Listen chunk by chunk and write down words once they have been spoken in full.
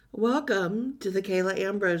Welcome to the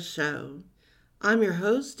Ambrose Show. I'm your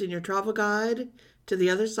host and your travel guide to the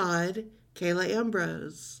other side,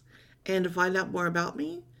 Ambrose. And to find out more about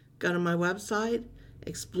me, go to my website,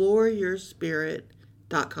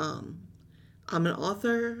 exploreyourspirit.com. I'm an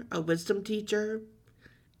author, a wisdom teacher,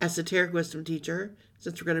 esoteric wisdom teacher,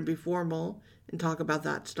 since we're going to be formal and talk about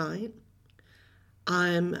that tonight.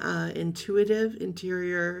 I'm an intuitive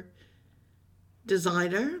interior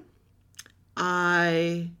designer.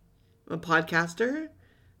 I'm a podcaster.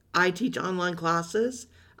 I teach online classes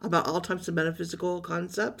about all types of metaphysical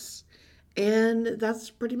concepts, and that's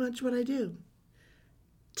pretty much what I do.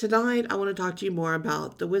 Tonight, I want to talk to you more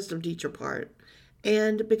about the wisdom teacher part.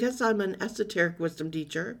 And because I'm an esoteric wisdom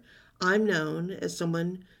teacher, I'm known as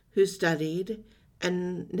someone who studied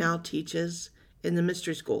and now teaches in the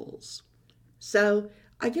mystery schools. So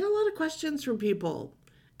I get a lot of questions from people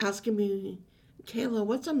asking me, Kayla,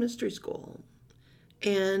 what's a mystery school?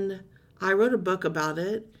 And I wrote a book about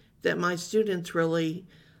it that my students really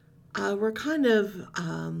were kind of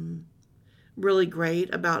really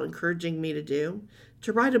great about encouraging me to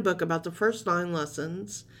write a book about the first 9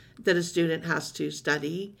 lessons that a student has to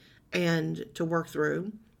study and to work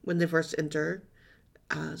through when they first enter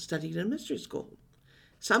studying in a mystery school.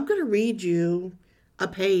 So I'm going to read you a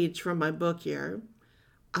page from my book here.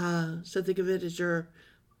 So think of it as your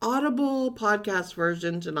audible podcast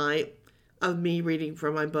version tonight of me reading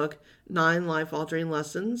from my book, 9 Life-Altering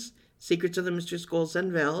Lessons, Secrets of the Mystery Schools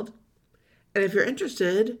Unveiled. And if you're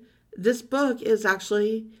interested, this book is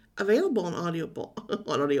actually available on Audible,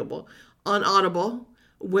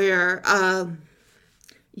 where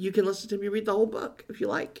you can listen to me read the whole book if you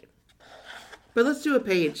like. But let's do a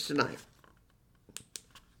page tonight.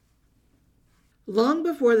 Long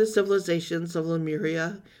before the civilizations of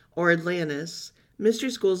Lemuria or Atlantis, mystery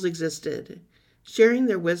schools existed, sharing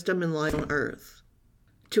their wisdom and light on Earth.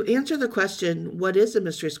 To answer the question, what is a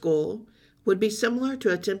mystery school, would be similar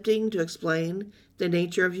to attempting to explain the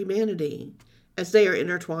nature of humanity, as they are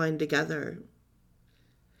intertwined together.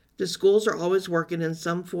 The schools are always working in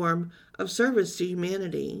some form of service to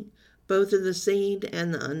humanity, both in the seen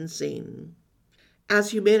and the unseen. As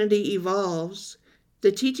humanity evolves,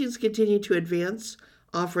 the teachings continue to advance,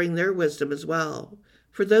 offering their wisdom as well,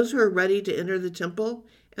 for those who are ready to enter the temple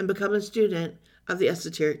and become a student of the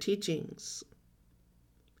esoteric teachings.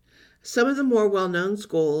 Some of the more well-known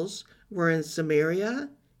schools were in Samaria,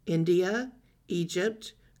 India,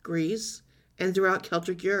 Egypt, Greece, and throughout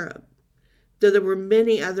Celtic Europe, though there were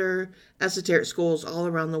many other esoteric schools all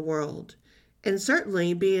around the world, and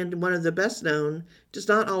certainly being one of the best known does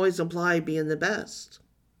not always imply being the best.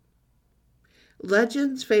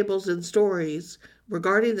 Legends, fables, and stories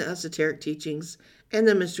regarding the esoteric teachings and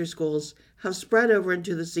the mystery schools have spread over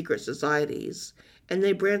into the secret societies, and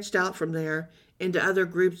they branched out from there into other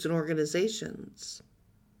groups and organizations.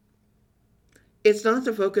 It's not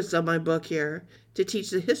the focus of my book here to teach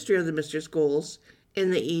the history of the mystery schools in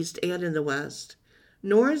the East and in the West,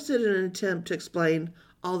 nor is it an attempt to explain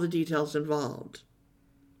all the details involved,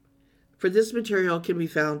 for this material can be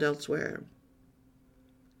found elsewhere.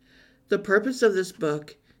 The purpose of this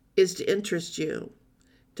book is to interest you,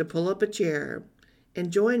 to pull up a chair, and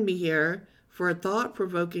join me here for a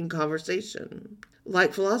thought-provoking conversation,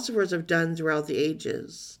 like philosophers have done throughout the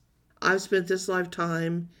ages. I've spent this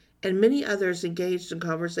lifetime and many others engaged in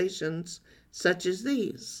conversations such as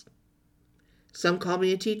these. Some call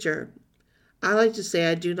me a teacher. I like to say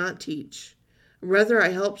I do not teach. Rather, I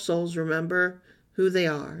help souls remember who they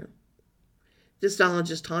are. This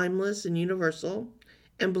knowledge is timeless and universal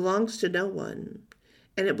and belongs to no one,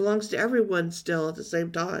 and it belongs to everyone still at the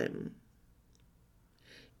same time.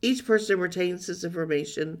 Each person retains this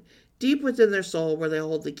information deep within their soul where they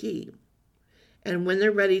hold the key. And when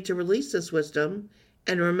they're ready to release this wisdom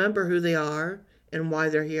and remember who they are and why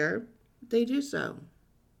they're here, they do so.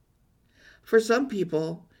 For some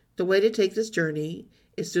people, the way to take this journey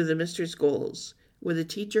is through the mystery schools with a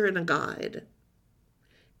teacher and a guide.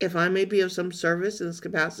 If I may be of some service in this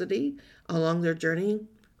capacity along their journey,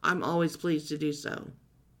 I'm always pleased to do so.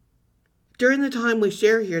 During the time we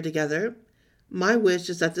share here together, my wish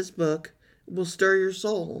is that this book will stir your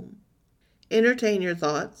soul, entertain your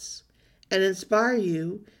thoughts, and inspire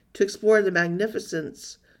you to explore the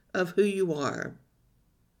magnificence of who you are.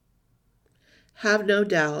 Have no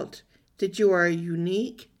doubt that you are a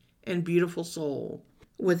unique and beautiful soul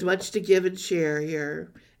with much to give and share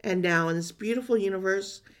here and now in this beautiful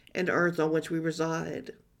universe and earth on which we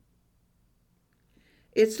reside.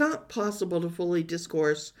 It's not possible to fully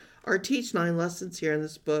discourse or teach 9 lessons here in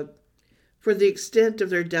this book, for the extent of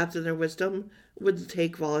their depth and their wisdom would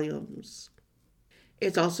take volumes.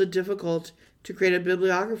 It's also difficult to create a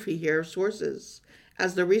bibliography here of sources,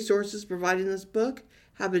 as the resources provided in this book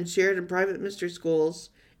have been shared in private mystery schools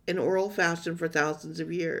in oral fashion for thousands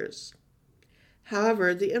of years.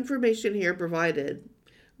 However, the information here provided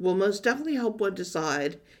will most definitely help one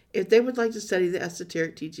decide if they would like to study the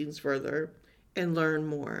esoteric teachings further and learn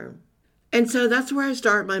more. And so that's where I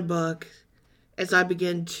start my book, as I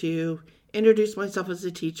begin to introduce myself as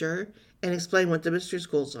a teacher and explain what the mystery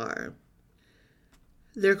schools are.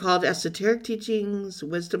 They're called esoteric teachings,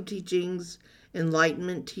 wisdom teachings,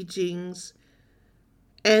 enlightenment teachings,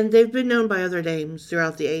 and they've been known by other names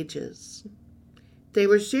throughout the ages. They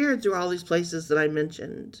were shared through all these places that I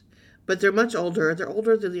mentioned, but they're much older. They're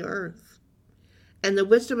older than the earth. And the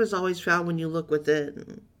wisdom is always found when you look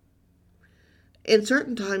within. In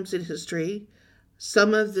certain times in history,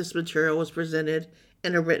 some of this material was presented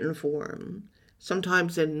in a written form,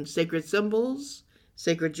 sometimes in sacred symbols,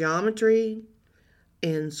 sacred geometry,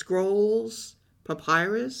 in scrolls,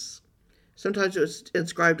 papyrus. Sometimes it was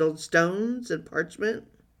inscribed on stones and parchment.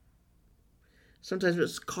 Sometimes it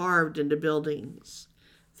was carved into buildings.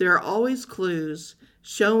 There are always clues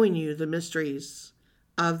showing you the mysteries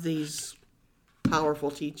of these powerful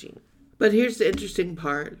teachings. But here's the interesting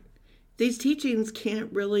part. These teachings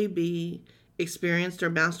can't really be experienced or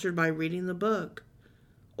mastered by reading the book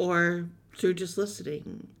or through just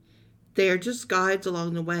listening. They are just guides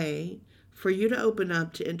along the way for you to open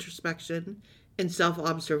up to introspection and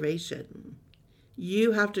self-observation.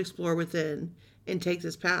 You have to explore within and take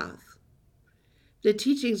this path. The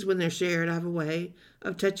teachings, when they're shared, have a way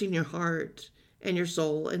of touching your heart and your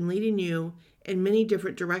soul and leading you in many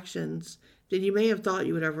different directions than you may have thought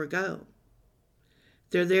you would ever go.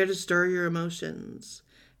 They're there to stir your emotions.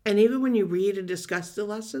 And even when you read and discuss the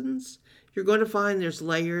lessons, you're going to find there's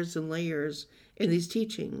layers and layers in these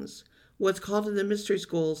teachings, what's called in the mystery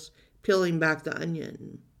schools, peeling back the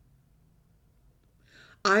onion.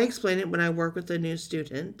 I explain it when I work with a new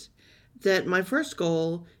student that my first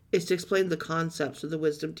goal is to explain the concepts of the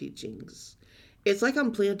wisdom teachings. It's like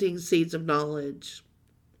I'm planting seeds of knowledge,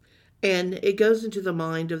 and it goes into the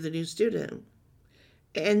mind of the new student.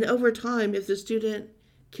 And over time, if the student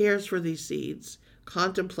cares for these seeds,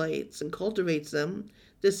 contemplates and cultivates them,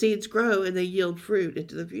 the seeds grow and they yield fruit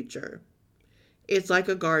into the future. It's like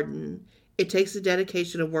a garden. It takes the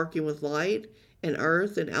dedication of working with light and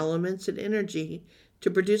earth and elements and energy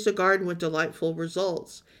to produce a garden with delightful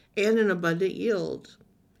results and an abundant yield.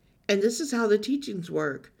 And this is how the teachings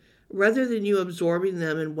work. Rather than you absorbing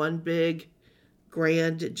them in one big,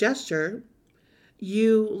 grand gesture,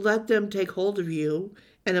 you let them take hold of you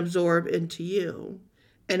and absorb into you.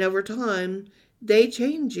 And over time, they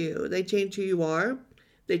change you. They change who you are.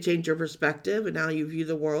 They change your perspective and how you view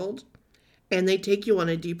the world. And they take you on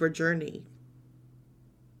a deeper journey.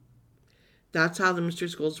 That's how the mystery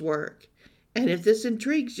schools work. And if this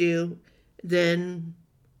intrigues you, then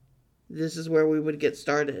this is where we would get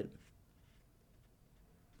started.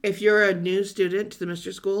 If you're a new student to the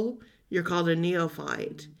mystery school, you're called a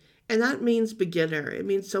neophyte. And that means beginner. It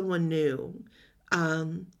means someone new,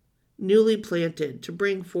 newly planted, to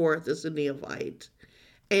bring forth as a neophyte.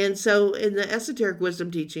 And so in the esoteric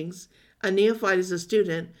wisdom teachings, a neophyte is a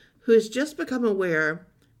student who has just become aware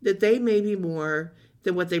that they may be more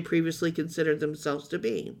than what they previously considered themselves to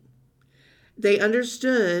be. They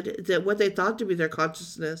understood that what they thought to be their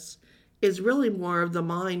consciousness is really more of the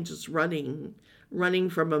mind just running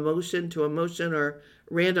from emotion to emotion or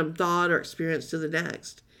random thought or experience to the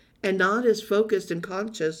next, and not as focused and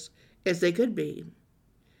conscious as they could be.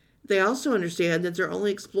 They also understand that they're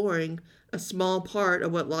only exploring a small part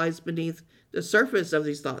of what lies beneath the surface of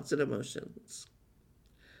these thoughts and emotions.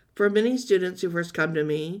 For many students who first come to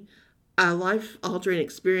me, a life-altering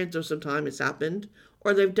experience of some time has happened,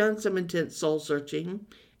 or they've done some intense soul-searching,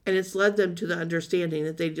 and it's led them to the understanding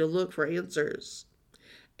that they need to look for answers.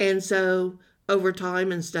 And so, over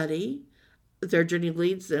time and study, their journey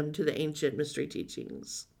leads them to the ancient mystery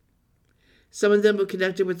teachings. Some of them have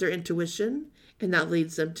connected with their intuition, and that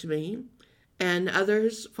leads them to me. And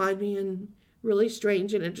others find me in really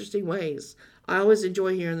strange and interesting ways. I always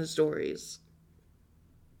enjoy hearing the stories.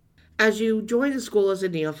 As you join the school as a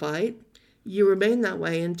neophyte, you remain that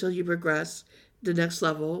way until you progress the next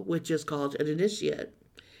level, which is called an initiate.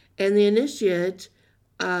 And the initiate,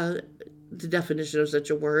 the definition of such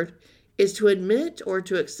a word, is to admit or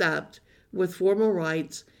to accept with formal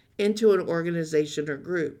rights into an organization or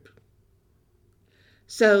group.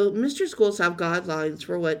 So mystery schools have guidelines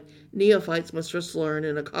for what neophytes must first learn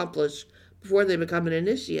and accomplish before they become an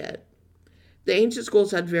initiate. The ancient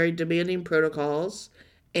schools had very demanding protocols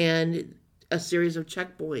and a series of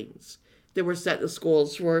checkpoints that were set in the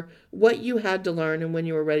schools for what you had to learn and when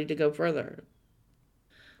you were ready to go further.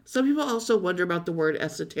 Some people also wonder about the word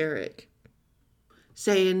esoteric,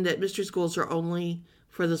 saying that mystery schools are only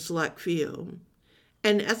for the select few.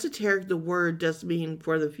 And esoteric, the word does mean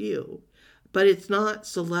for the few, but it's not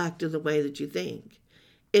select in the way that you think.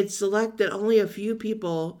 It's select that only a few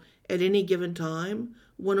people at any given time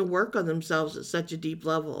want to work on themselves at such a deep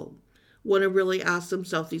level, want to really ask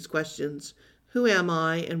themselves these questions. Who am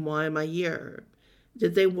I and why am I here?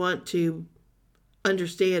 Did they want to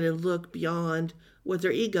understand and look beyond what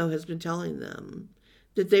their ego has been telling them?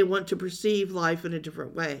 Did they want to perceive life in a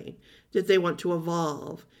different way? Did they want to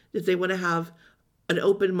evolve? Did they want to have an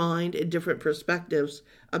open mind and different perspectives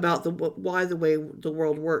about why the way the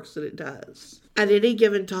world works that it does? At any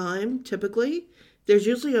given time, typically, there's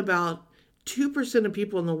usually about 2% of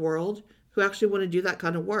people in the world who actually want to do that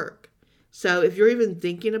kind of work. So if you're even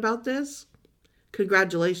thinking about this,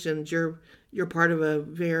 congratulations, you're part of a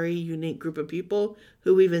very unique group of people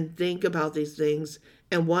who even think about these things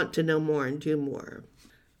and want to know more and do more.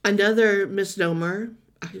 Another misnomer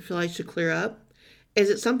I feel I should clear up is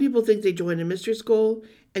that some people think they join a mystery school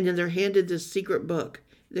and then they're handed this secret book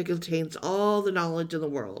that contains all the knowledge in the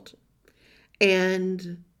world.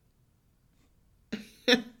 And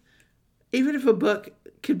even if a book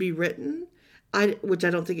could be written, which I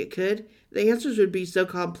don't think it could, the answers would be so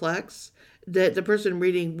complex that the person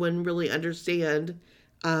reading wouldn't really understand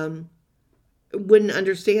it,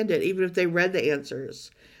 even if they read the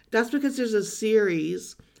answers. That's because there's a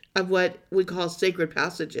series of what we call sacred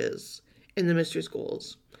passages in the mystery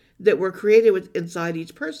schools that were created inside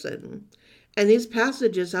each person. And these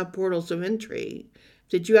passages have portals of entry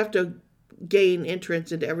that you have to gain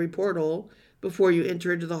entrance into every portal before you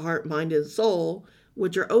enter into the heart, mind, and soul,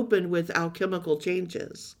 which are opened with alchemical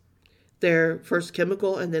changes. They're first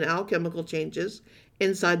chemical and then alchemical changes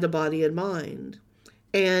inside the body and mind.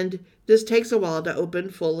 And this takes a while to open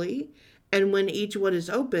fully. And when each one is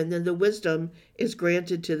open, then the wisdom is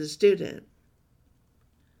granted to the student.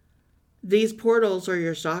 These portals are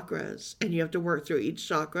your chakras, and you have to work through each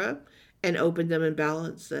chakra and open them and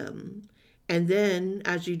balance them. And then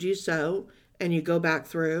as you do so, and you go back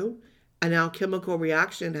through, an alchemical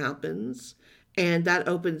reaction happens, and that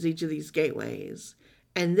opens each of these gateways.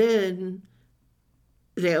 And then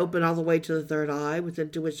they open all the way to the third eye with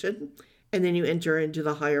intuition, and then you enter into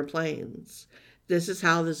the higher planes. This is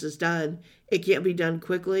how this is done. It can't be done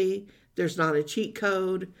quickly. There's not a cheat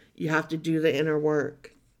code. You have to do the inner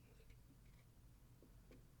work.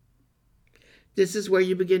 This is where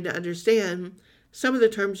you begin to understand some of the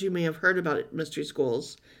terms you may have heard about mystery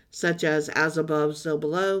schools, such as above, so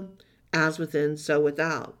below, as within, so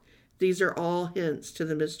without. These are all hints to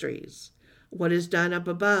the mysteries. What is done up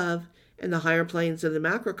above in the higher planes of the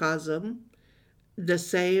macrocosm, the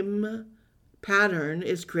same pattern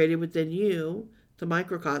is created within you, the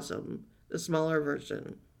microcosm, the smaller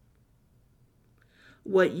version.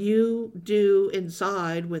 What you do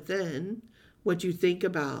inside within, what you think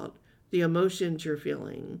about, the emotions you're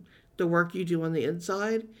feeling, the work you do on the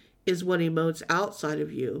inside is what emotes outside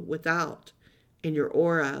of you, without, in your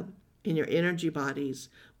aura, in your energy bodies,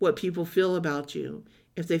 what people feel about you,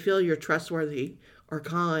 if they feel you're trustworthy or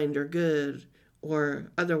kind or good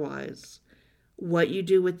or otherwise. What you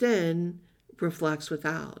do within reflects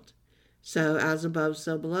without. So as above,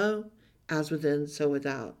 so below, as within, so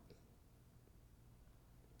without.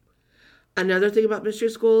 Another thing about mystery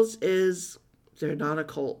schools is they're not a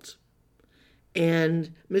cult.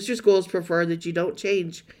 And mystery schools prefer that you don't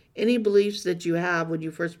change any beliefs that you have when you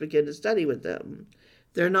first begin to study with them.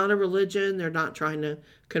 They're not a religion. They're not trying to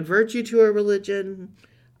convert you to a religion.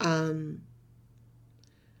 I'm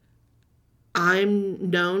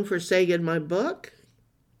known for saying in my book,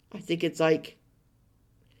 I think it's like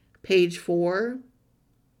page 4,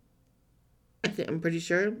 I'm pretty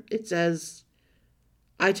sure, it says,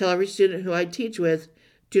 I tell every student who I teach with,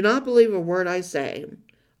 do not believe a word I say.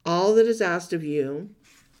 All that is asked of you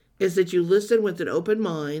is that you listen with an open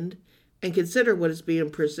mind and consider what is being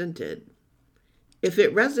presented. If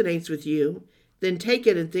it resonates with you, then take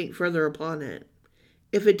it and think further upon it.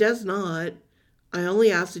 If it does not, I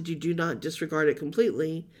only ask that you do not disregard it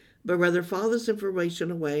completely, but rather file this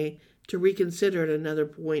information away to reconsider at another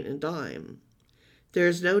point in time. There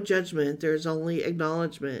is no judgment, there is only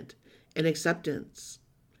acknowledgement and acceptance.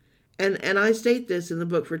 And I state this in the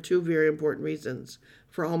book for 2 very important reasons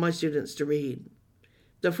for all my students to read.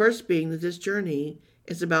 The first being that this journey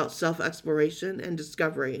is about self-exploration and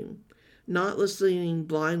discovery, not listening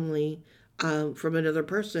blindly from another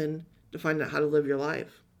person to find out how to live your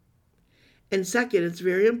life. And second, it's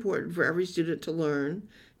very important for every student to learn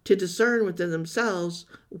to discern within themselves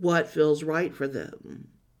what feels right for them.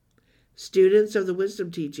 Students of the wisdom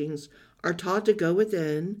teachings are taught to go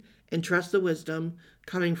within and trust the wisdom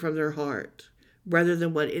coming from their heart, rather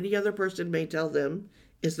than what any other person may tell them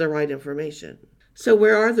is the right information. So,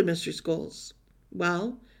 where are the mystery schools?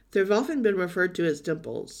 Well, they've often been referred to as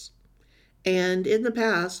temples. And in the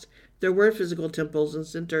past, there were physical temples and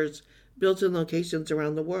centers built in locations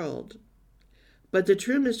around the world. But the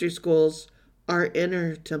true mystery schools are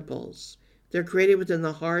inner temples. They're created within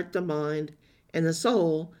the heart, the mind, and the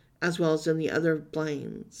soul, as well as in the other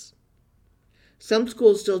planes. Some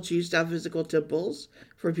schools still choose to have physical temples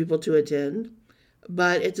for people to attend,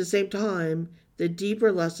 but at the same time, the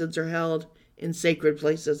deeper lessons are held in sacred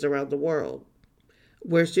places around the world,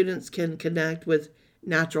 where students can connect with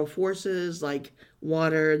natural forces like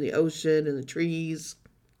water and the ocean and the trees,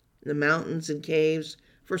 the mountains and caves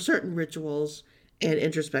for certain rituals and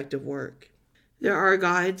introspective work. There are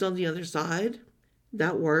guides on the other side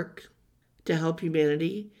that work to help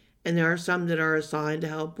humanity, and there are some that are assigned to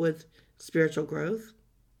help with spiritual growth.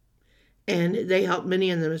 And they help many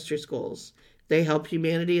in the mystery schools. They help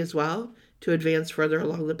humanity as well to advance further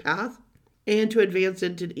along the path and to advance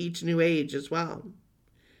into each new age as well.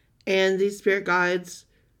 And these spirit guides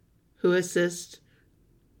who assist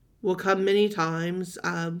will come many times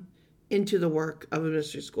into the work of a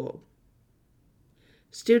mystery school.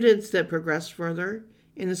 Students that progress further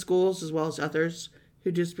in the schools, as well as others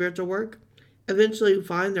who do spiritual work, eventually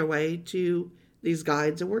find their way to these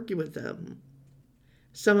guides and working with them.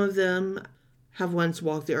 Some of them have once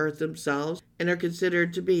walked the earth themselves and are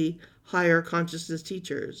considered to be higher consciousness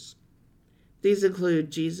teachers. These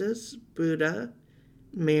include Jesus, Buddha,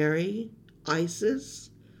 Mary, Isis,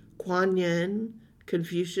 Kuan Yin,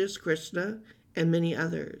 Confucius, Krishna, and many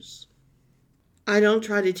others. I don't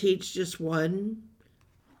try to teach just one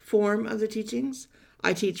form of the teachings.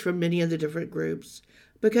 I teach from many of the different groups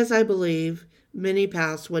because I believe many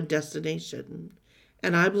paths, one destination.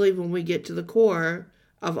 And I believe when we get to the core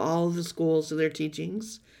of all of the schools and their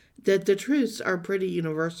teachings, that the truths are pretty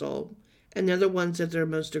universal, and they're the ones that they're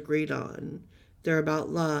most agreed on. They're about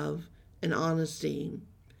love and honesty,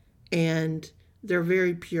 and they're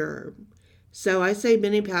very pure. So I say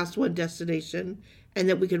many paths, one destination, and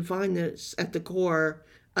that we can find this at the core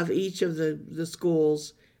of each of the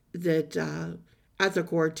schools that at the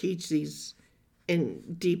core teach these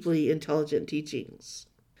deeply intelligent teachings.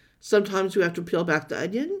 Sometimes we have to peel back the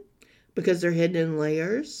onion because they're hidden in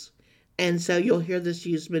layers. And so you'll hear this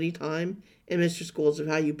used many times in mystery schools of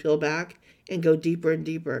how you peel back and go deeper and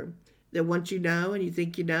deeper. That once you know and you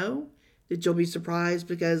think you know, that you'll be surprised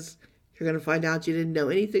because you're going to find out you didn't know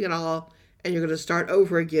anything at all, and you're going to start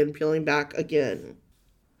over again, peeling back again.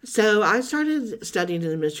 So I started studying in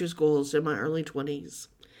the mystery schools in my early 20s,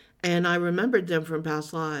 and I remembered them from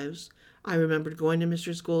past lives. I remembered going to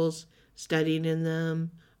mystery schools, studying in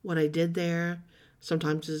them, what I did there,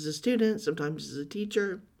 sometimes as a student, sometimes as a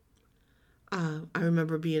teacher. I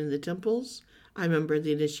remember being in the temples. I remember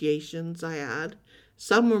the initiations I had.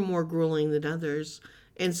 Some were more grueling than others.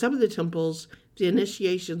 And some of the temples, the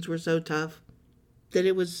initiations were so tough that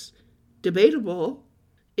it was debatable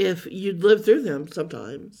if you'd live through them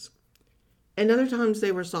sometimes. And other times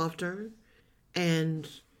they were softer and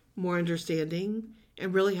more understanding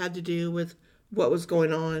and really had to do with what was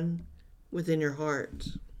going on within your heart.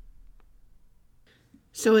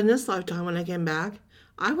 So in this lifetime, when I came back,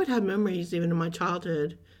 I would have memories even in my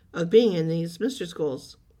childhood of being in these mystery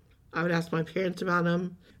schools. I would ask my parents about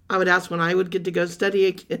them. I would ask when I would get to go study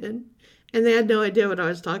again, and they had no idea what I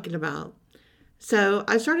was talking about. So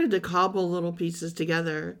I started to cobble little pieces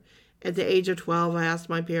together. At the age of 12, I asked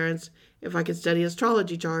my parents if I could study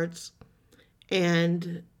astrology charts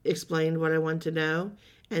and explained what I wanted to know.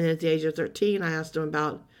 And then at the age of 13, I asked them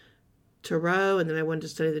about tarot, and then I wanted to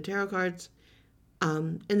study the tarot cards.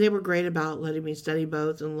 And they were great about letting me study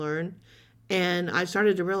both and learn. And I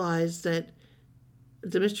started to realize that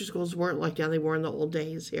the mystery schools weren't like how they were in the old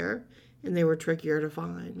days here, and they were trickier to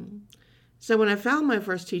find. So when I found my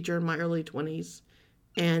first teacher in my early 20s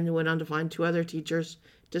and went on to find 2 other teachers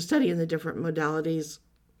to study in the different modalities,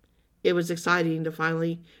 it was exciting to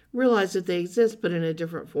finally realize that they exist, but in a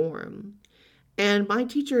different form. And my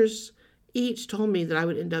teachers each told me that I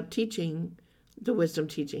would end up teaching the wisdom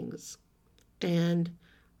teachings. And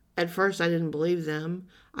at first I didn't believe them.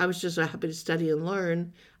 I was just so happy to study and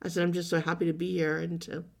learn. I said, I'm just so happy to be here and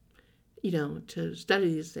to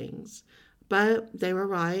study these things. But they were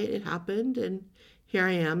right. It happened. And here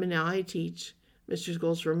I am. And now I teach mystery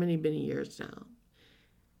schools for many, many years now.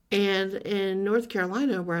 And in North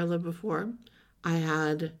Carolina, where I lived before, I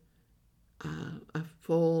had a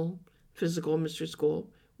full physical mystery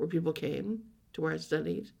school where people came to where I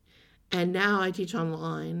studied. And now I teach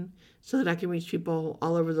online so that I can reach people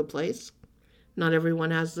all over the place. Not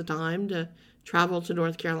everyone has the time to travel to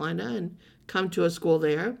North Carolina and come to a school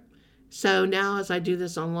there. So now, as I do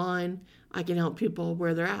this online, I can help people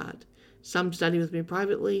where they're at. Some study with me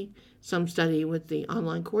privately, some study with the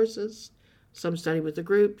online courses, some study with the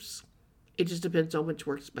groups. It just depends on which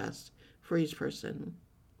works best for each person.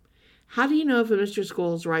 How do you know if a mystery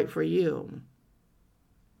school is right for you?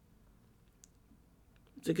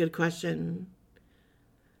 It's a good question.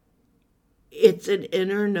 It's an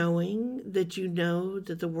inner knowing that you know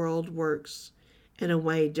that the world works in a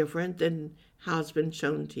way different than how it's been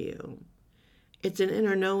shown to you. It's an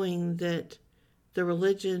inner knowing that the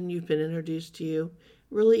religion you've been introduced to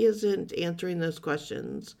really isn't answering those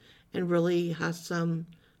questions and really has some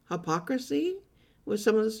hypocrisy with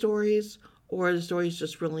some of the stories, or the stories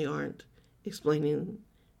just really aren't explaining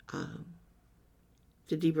um,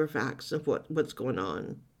 the deeper facts of what's going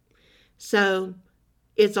on. So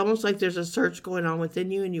it's almost like there's a search going on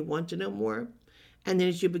within you and you want to know more. And then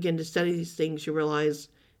as you begin to study these things, you realize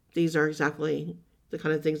these are exactly the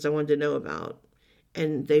kind of things I wanted to know about,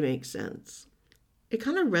 and they make sense. It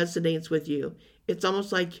kind of resonates with you. It's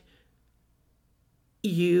almost like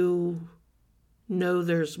you know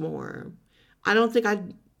there's more. I don't think I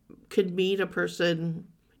could meet a person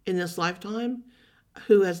in this lifetime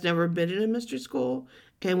who has never been in a mystery school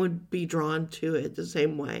and would be drawn to it the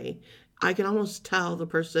same way. I can almost tell the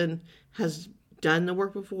person has done the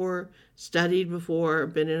work before, studied before,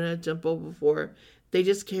 been in a temple before. They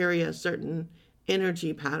just carry a certain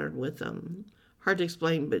energy pattern with them. Hard to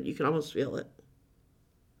explain, but you can almost feel it.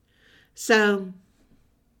 So,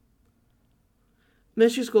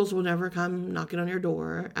 mystery schools will never come knocking on your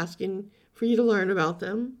door asking for you to learn about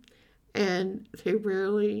them. And they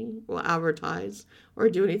rarely will advertise or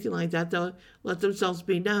do anything like that. They'll let themselves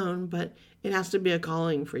be known, but it has to be a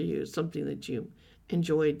calling for you, something that you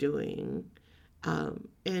enjoy doing,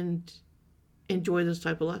 and enjoy those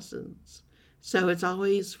type of lessons. So it's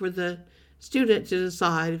always for the student to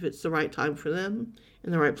decide if it's the right time for them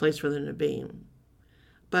and the right place for them to be.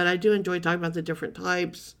 But I do enjoy talking about the different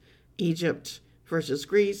types, Egypt versus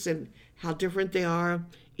Greece, and how different they are.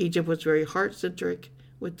 Egypt was very heart-centric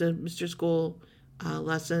with the mystery school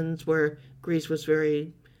lessons, where Greece was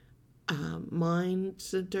very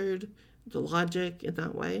mind-centered, the logic in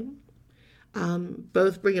that way.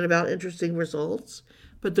 Both bringing about interesting results.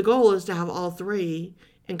 But the goal is to have all three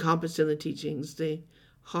encompassed in the teachings, the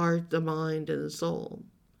heart, the mind, and the soul.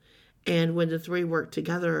 And when the three work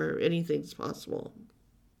together, anything's possible.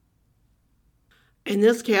 In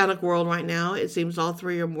this chaotic world right now, it seems all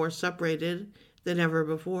three are more separated than ever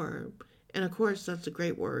before. And of course, that's a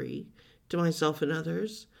great worry to myself and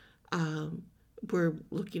others. We're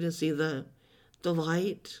looking to see the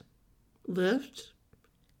light lift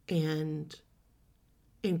and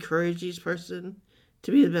encourage each person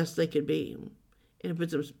to be the best they could be and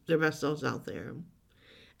put their best selves out there.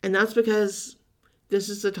 And that's because this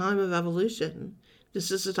is the time of evolution. This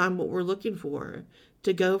is the time what we're looking for,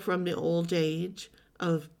 to go from the old age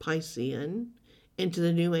of Piscean into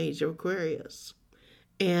the new age of Aquarius.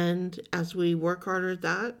 And as we work harder at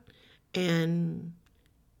that, and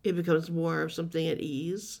it becomes more of something at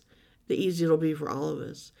ease, the easier it'll be for all of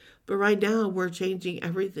us. But right now, we're changing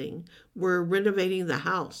everything. We're renovating the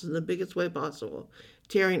house in the biggest way possible,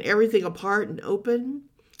 tearing everything apart and open,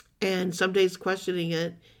 and some days questioning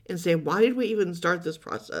it and saying, why did we even start this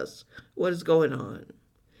process? What is going on?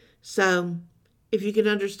 So if you can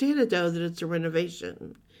understand it, though, that it's a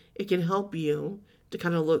renovation, it can help you to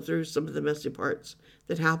kind of look through some of the messy parts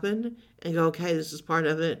that happened and go, okay, this is part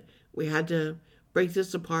of it. We had to break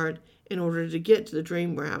this apart in order to get to the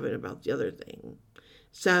dream we're having about the other thing.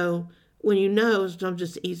 So when you know, it's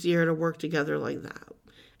just easier to work together like that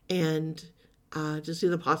and to see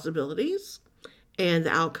the possibilities and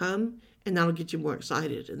the outcome, and that'll get you more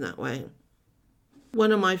excited in that way.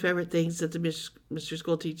 One of my favorite things that the mystery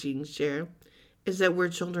school teachings share is that we're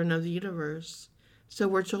children of the universe. So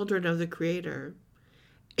we're children of the Creator.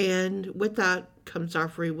 And with that comes our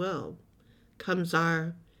free will, comes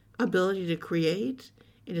our ability to create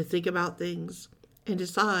and to think about things and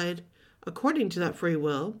decide, according to that free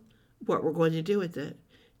will, what we're going to do with it.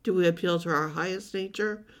 Do we appeal to our highest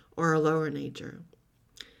nature or our lower nature?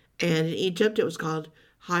 And in Egypt, it was called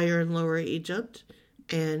Higher and Lower Egypt,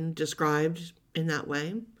 and described in that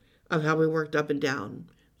way of how we worked up and down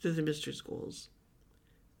through the mystery schools.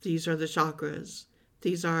 These are the chakras.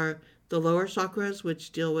 These are the lower chakras,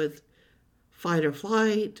 which deal with fight or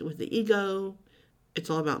flight, with the ego. It's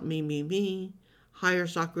all about me, me, me. Higher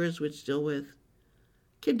chakras, which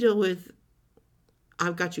can deal with,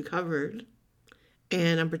 I've got you covered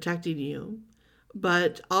and I'm protecting you,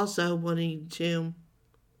 but also wanting to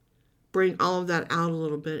bring all of that out a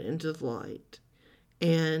little bit into the light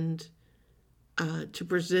and to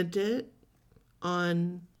present it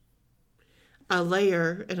on a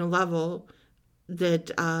layer and a level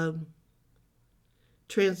that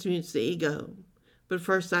transmutes the ego. But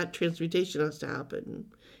first, that transmutation has to happen.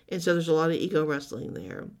 And so there's a lot of ego wrestling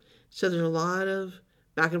there. So there's a lot of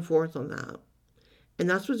back and forth on that. And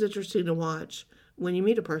that's what's interesting to watch when you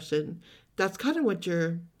meet a person. That's kind of what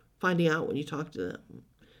you're finding out when you talk to them.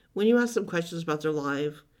 When you ask them questions about their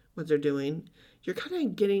life, what they're doing, you're kind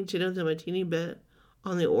of getting to know them a teeny bit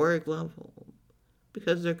on the auric level,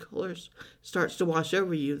 because their colors starts to wash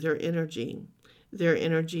over you, their energy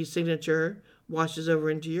signature washes over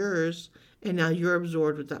into yours, and now you're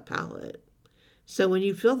absorbed with that palette. So when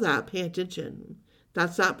you feel that, pay attention.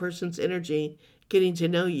 That's that person's energy getting to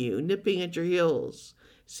know you, nipping at your heels,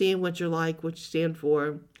 seeing what you're like, what you stand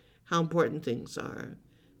for, how important things are.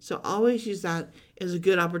 So always use that as a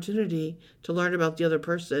good opportunity to learn about the other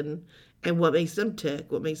person and what makes them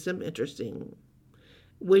tick, what makes them interesting.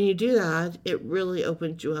 When you do that, it really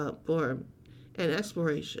opens you up for an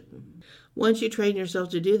exploration. Once you train yourself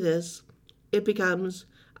to do this, it becomes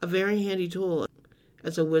a very handy tool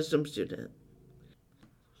as a wisdom student.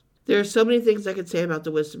 There are so many things I could say about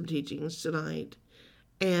the wisdom teachings tonight,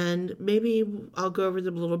 and maybe I'll go over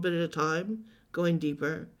them a little bit at a time, going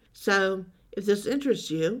deeper. So if this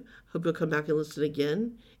interests you, hope you'll come back and listen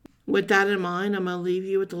again. With that in mind, I'm going to leave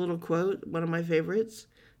you with a little quote, one of my favorites,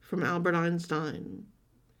 from Albert Einstein.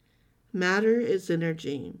 Matter is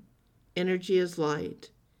energy. Energy is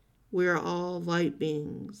light. We are all light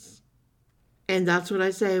beings. And that's what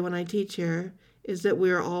I say when I teach here, is that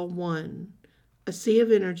we are all one, a sea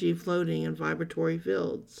of energy floating in vibratory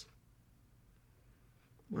fields.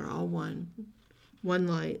 We're all one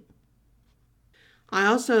light. I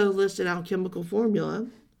also list an alchemical formula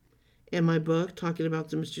in my book talking about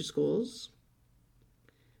the mystery schools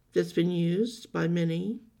that's been used by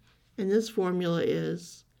many. And this formula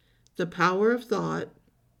is the power of thought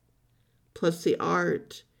plus the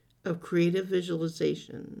art of creative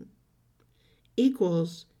visualization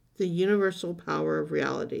equals the universal power of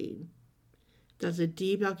reality. That's a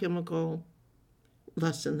deep alchemical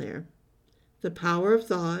lesson there. The power of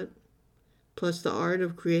thought plus the art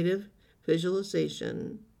of creative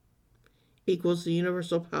visualization equals the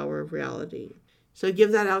universal power of reality. So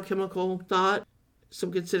give that alchemical thought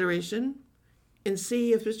some consideration and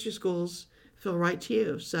see if mystery schools feel right to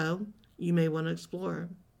you. So you may want to explore.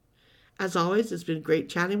 As always, it's been great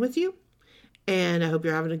chatting with you, and I hope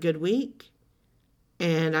you're having a good week.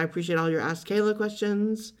 And I appreciate all your Ask Kayla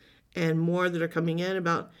questions and more that are coming in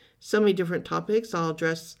about so many different topics. I'll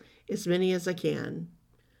address as many as I can.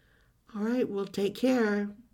 All right, well, take care.